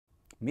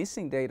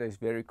Missing data is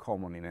very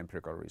common in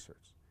empirical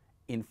research.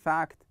 In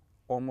fact,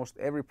 almost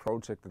every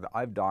project that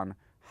I've done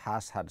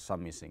has had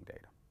some missing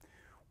data.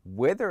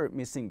 Whether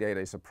missing data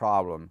is a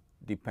problem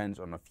depends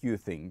on a few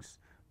things,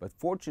 but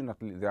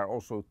fortunately there are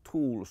also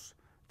tools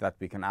that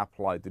we can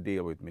apply to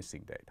deal with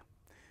missing data.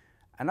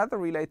 Another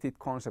related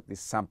concept is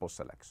sample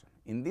selection.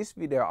 In this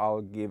video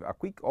I'll give a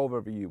quick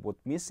overview what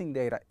missing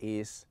data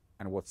is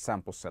and what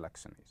sample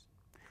selection is.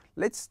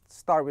 Let's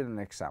start with an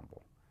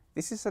example.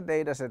 This is a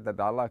dataset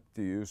that I like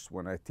to use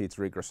when I teach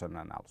regression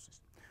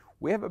analysis.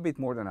 We have a bit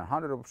more than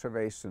 100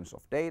 observations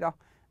of data,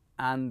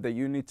 and the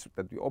units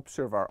that we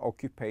observe are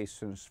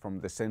occupations from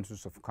the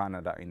Census of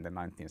Canada in the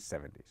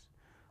 1970s.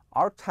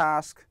 Our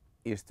task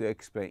is to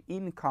explain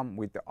income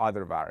with the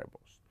other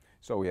variables.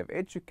 So we have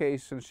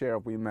education, share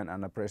of women,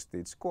 and a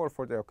prestige score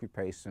for the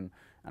occupation,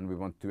 and we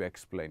want to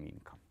explain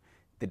income.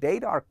 The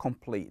data are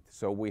complete,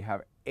 so we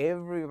have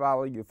every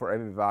value for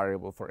every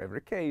variable for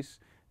every case.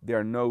 There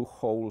are no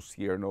holes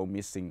here, no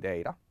missing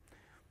data.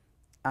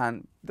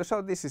 And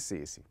so this is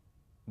easy.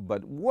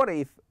 But what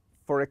if,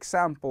 for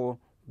example,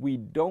 we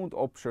don't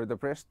observe the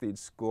prestige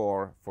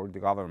score for the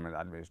government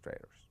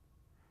administrators?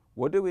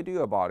 What do we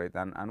do about it,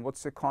 and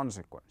what's the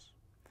consequence?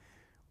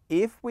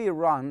 If we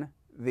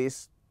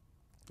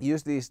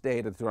use this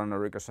data to run a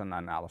regression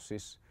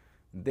analysis,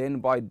 then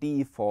by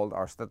default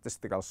our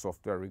statistical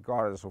software,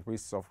 regardless of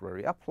which software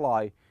we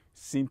apply,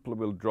 simply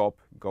will drop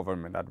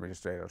government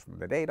administrators from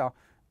the data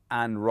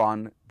and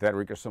run the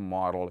regression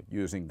model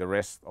using the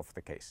rest of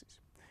the cases.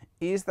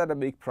 Is that a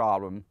big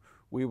problem?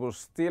 We will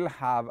still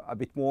have a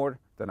bit more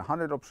than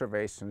 100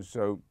 observations,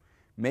 so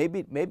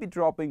maybe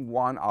dropping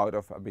one out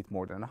of a bit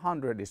more than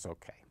 100 is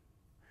okay.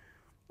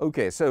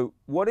 Okay, so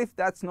what if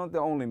that's not the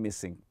only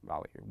missing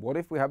value? What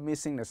if we have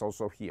missingness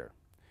also here?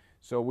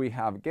 So we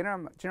have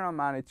general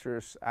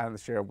managers and the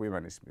share of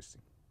women is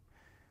missing.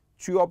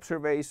 2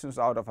 observations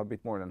out of a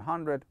bit more than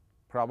 100,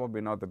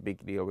 probably not a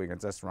big deal, we can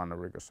just run a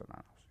regression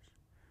analysis.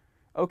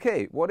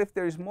 Okay, what if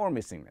there is more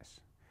missingness?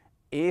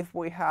 If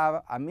we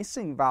have a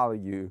missing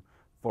value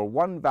for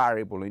one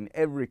variable in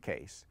every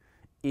case,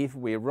 if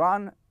we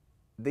run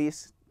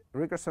this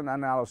regression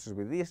analysis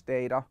with this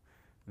data,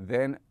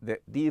 then the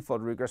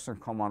default regression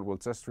command will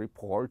just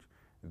report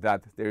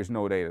that there is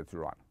no data to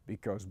run,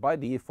 because by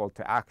default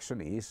the action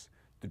is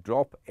to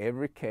drop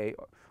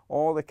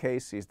all the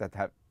cases that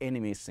have any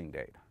missing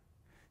data.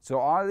 So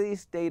are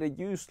these data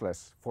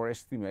useless for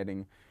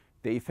estimating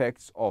the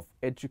effects of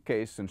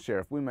education, share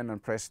of women,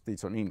 and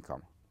prestige on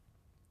income?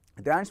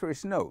 The answer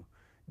is no.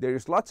 There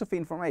is lots of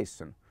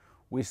information.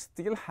 We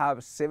still have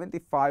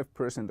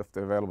 75% of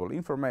the available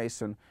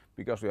information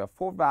because we have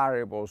 4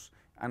 variables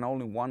and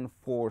only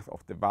 1/4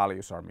 of the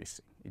values are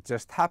missing. It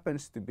just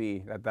happens to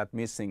be that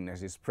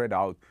missingness is spread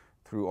out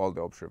through all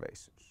the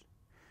observations.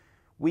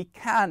 We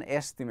can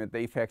estimate the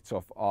effects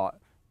of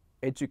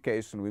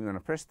education, women,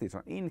 and prestige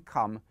on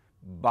income,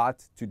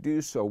 but to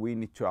do so we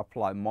need to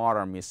apply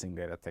modern missing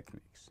data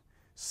techniques.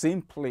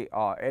 Simply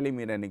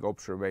eliminating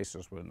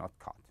observations will not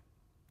cut.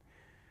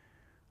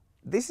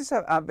 This is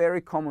a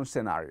very common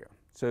scenario.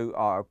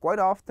 So quite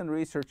often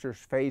researchers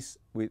face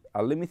with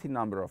a limited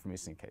number of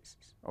missing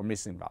cases or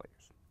missing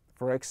values.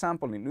 For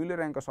example, in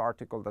Ylirenko's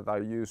article that I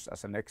use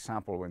as an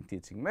example when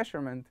teaching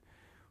measurement,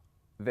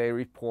 they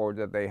report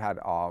that they had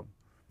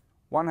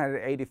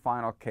 180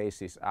 final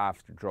cases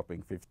after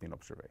dropping 15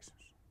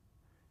 observations.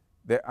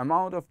 The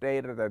amount of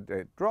data that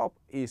they drop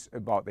is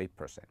about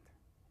 8%.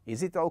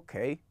 Is it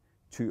okay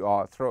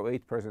to throw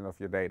 8% of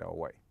your data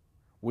away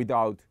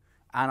without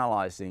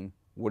analyzing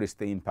what is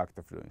the impact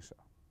of doing so?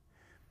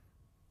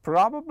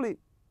 Probably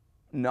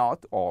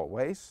not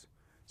always.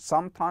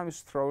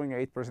 Sometimes throwing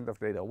 8% of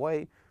data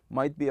away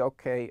might be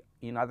okay.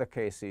 In other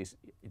cases,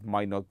 it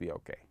might not be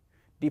okay,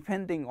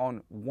 depending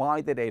on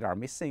why the data are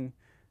missing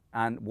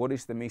and what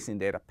is the missing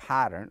data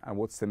pattern and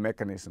what's the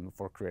mechanism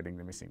for creating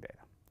the missing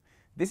data.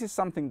 This is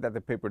something that the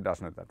paper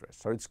does not address.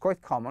 So it's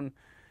quite common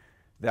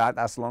that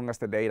as long as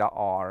the data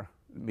are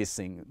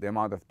missing, the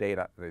amount of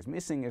data that is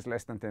missing is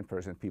less than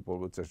 10%, people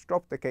would just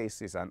drop the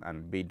cases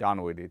and be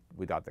done with it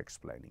without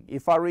explaining.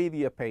 If I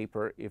review a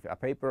paper, if a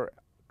paper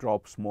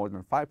drops more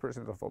than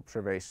 5% of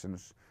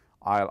observations,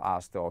 I'll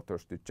ask the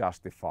authors to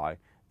justify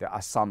the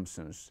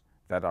assumptions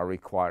that are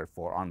required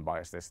for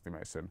unbiased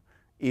estimation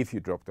if you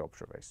drop the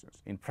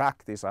observations. In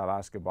practice, I'll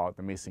ask about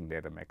the missing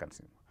data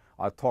mechanism.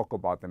 I'll talk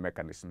about the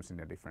mechanisms in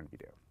a different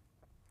video.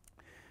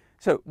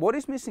 So what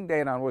is missing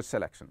data and what is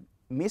selection?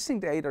 Missing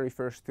data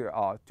refers to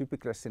a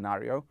typical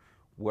scenario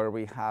where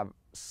we have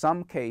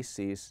some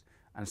cases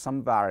and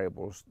some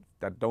variables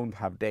that don't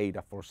have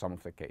data for some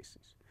of the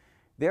cases.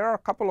 There are a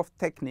couple of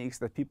techniques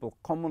that people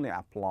commonly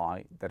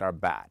apply that are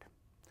bad.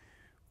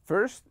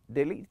 First,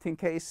 deleting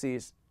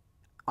cases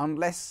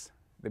unless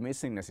the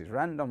missingness is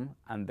random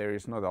and there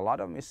is not a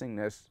lot of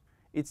missingness,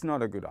 it's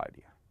not a good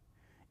idea.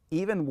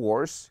 Even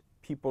worse,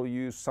 people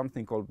use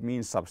something called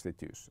mean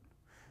substitution.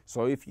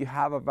 So if you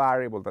have a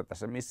variable that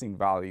has a missing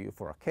value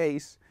for a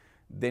case,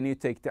 then you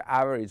take the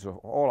average of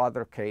all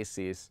other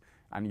cases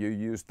and you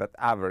use that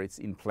average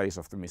in place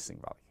of the missing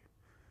value.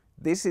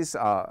 This is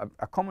a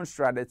common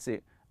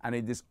strategy, and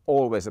it is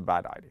always a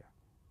bad idea.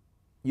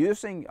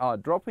 Using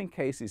drop-in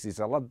cases is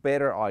a lot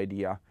better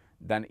idea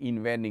than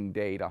inventing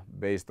data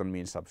based on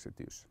mean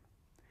substitution.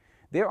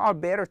 There are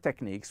better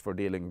techniques for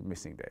dealing with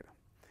missing data.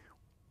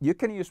 You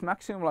can use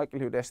maximum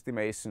likelihood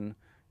estimation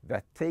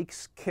that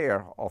takes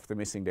care of the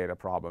missing data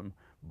problem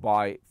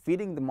by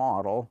fitting the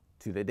model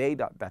to the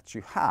data that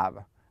you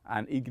have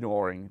and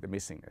ignoring the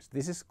missingness.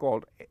 This is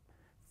called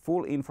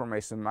full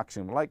information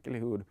maximum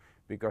likelihood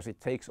because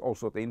it takes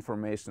also the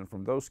information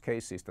from those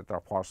cases that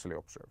are partially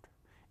observed.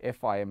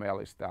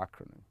 FIML is the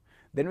acronym.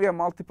 Then we have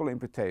multiple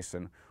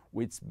imputation,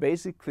 which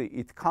basically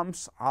it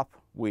comes up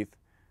with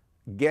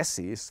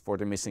guesses for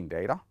the missing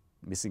data,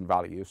 missing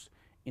values,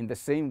 in the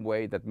same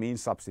way that mean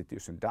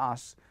substitution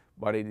does,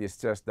 but it is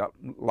just a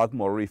lot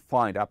more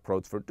refined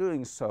approach for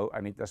doing so,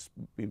 and it has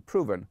been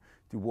proven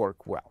to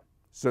work well.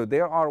 So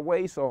there are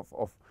ways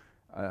of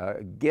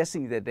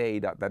guessing the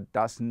data that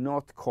does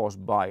not cause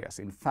bias.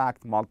 In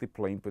fact,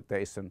 multiple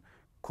imputation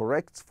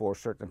corrects for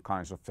certain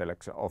kinds of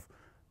selection of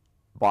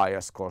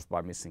bias caused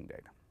by missing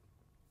data.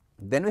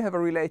 Then we have a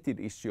related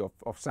issue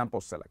of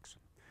sample selection.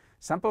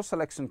 Sample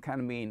selection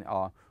can mean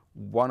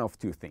one of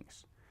two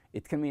things.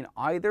 It can mean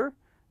either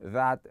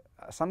that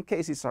some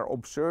cases are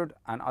observed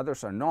and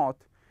others are not,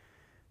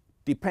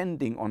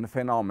 depending on the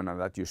phenomena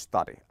that you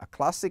study. A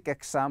classic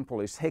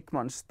example is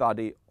Heckman's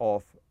study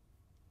of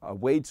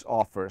wage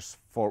offers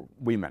for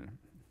women,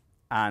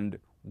 and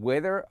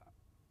whether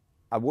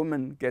a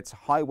woman gets a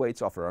high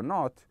wage offer or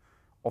not,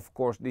 of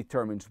course,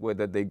 determines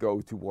whether they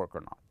go to work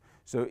or not.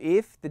 So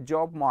if the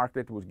job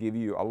market would give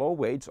you a low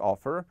wage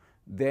offer,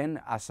 then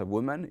as a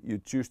woman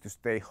you choose to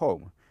stay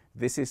home.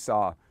 This is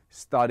a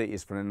study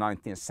is from the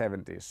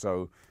 1970s,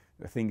 so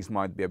things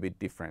might be a bit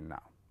different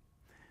now.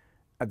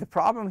 The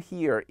problem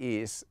here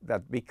is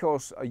that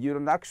because you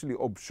don't actually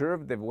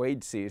observe the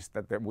wages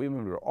that the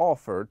women were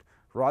offered,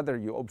 rather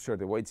you observe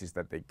the wages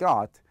that they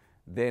got,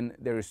 then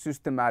there is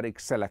systematic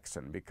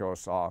selection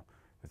because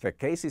the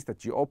cases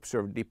that you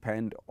observe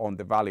depend on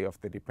the value of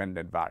the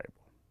dependent variable.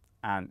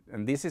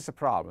 And this is a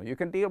problem. You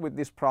can deal with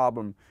this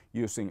problem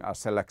using a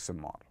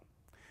selection model.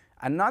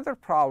 Another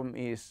problem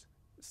is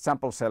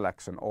sample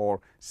selection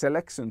or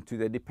selection to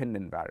the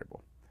dependent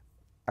variable.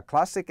 A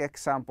classic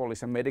example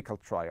is a medical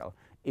trial.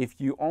 If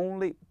you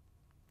allow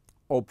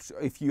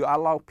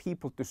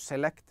people to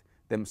select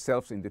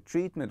themselves in the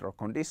treatment or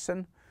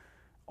condition,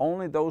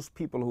 only those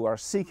people who are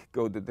sick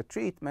go to the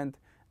treatment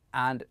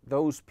and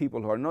those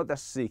people who are not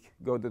as sick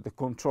go to the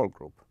control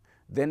group.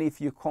 Then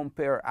if you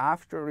compare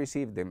after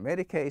receiving the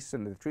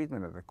medication, the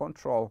treatment and the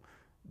control,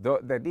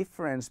 the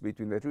difference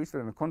between the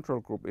treatment and the control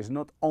group is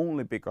not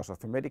only because of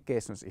the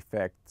medication's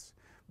effects,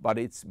 but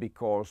it's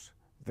because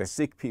the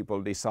sick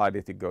people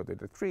decided to go to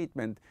the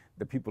treatment,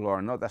 the people who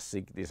are not as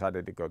sick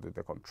decided to go to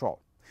the control.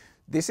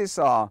 This is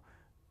a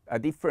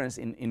difference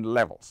in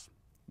levels.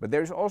 But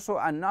there's also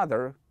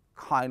another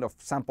kind of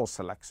sample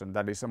selection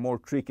that is a more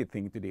tricky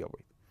thing to deal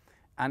with.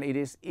 And it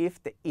is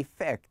if the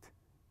effect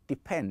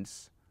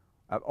depends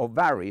or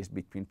varies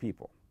between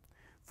people.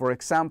 For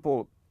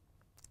example,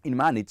 in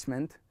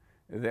management,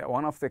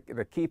 one of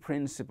the key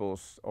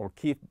principles or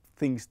key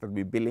things that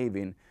we believe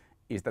in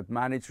is that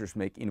managers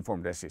make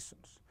informed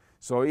decisions.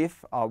 So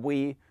if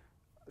we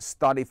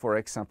study, for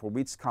example,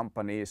 which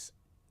companies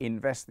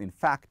invest in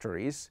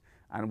factories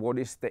and what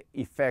is the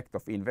effect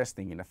of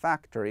investing in a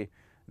factory,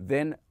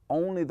 then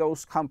only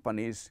those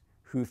companies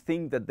who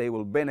think that they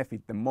will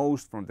benefit the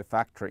most from the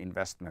factory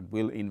investment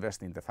will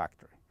invest in the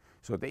factory.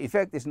 So the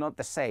effect is not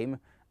the same,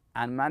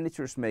 and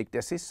managers make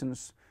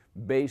decisions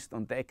based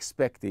on the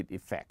expected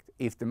effect.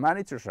 If the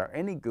managers are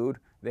any good,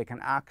 they can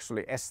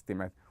actually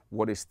estimate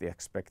what is the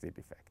expected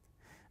effect.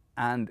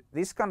 And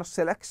this kind of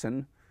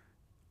selection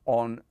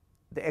on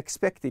the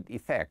expected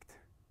effect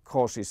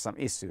causes some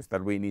issues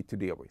that we need to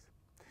deal with.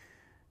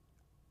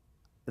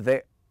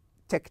 The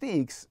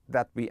techniques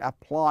that we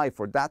apply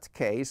for that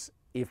case,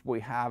 if we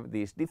have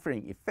these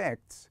differing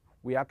effects,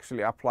 we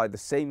actually apply the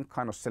same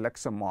kind of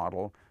selection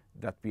model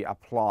that we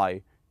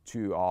apply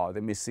to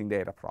the missing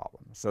data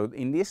problem. So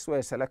in this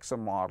way,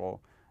 selection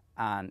model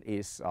and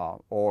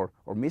or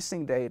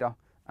missing data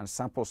and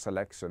sample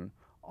selection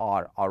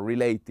are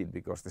related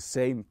because the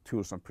same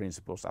tools and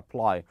principles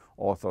apply,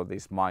 although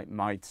this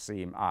might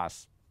seem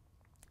as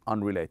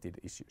unrelated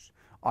issues.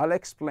 I'll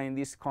explain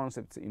these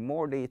concepts in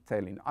more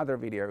detail in other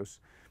videos,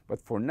 but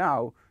for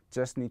now,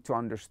 just need to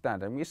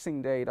understand the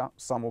missing data.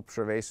 Some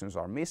observations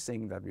are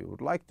missing that we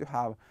would like to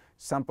have.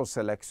 Sample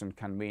selection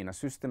can mean a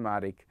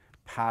systematic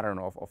pattern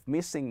of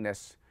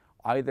missingness.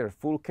 Either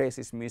full case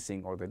is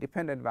missing or the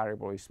dependent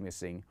variable is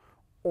missing,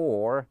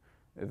 or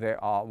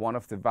one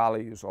of the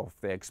values of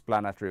the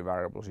explanatory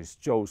variables is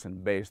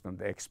chosen based on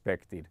the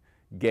expected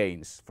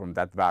gains from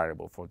that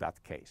variable for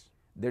that case.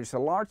 There is a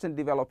large and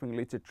developing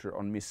literature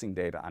on missing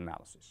data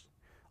analysis.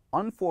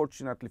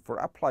 Unfortunately for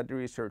applied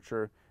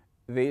researcher,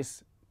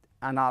 these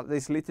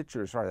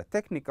literatures are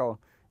technical,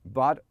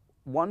 but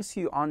once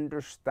you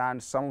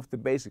understand some of the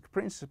basic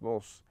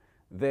principles,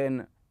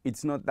 then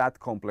it's not that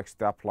complex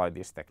to apply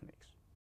these techniques.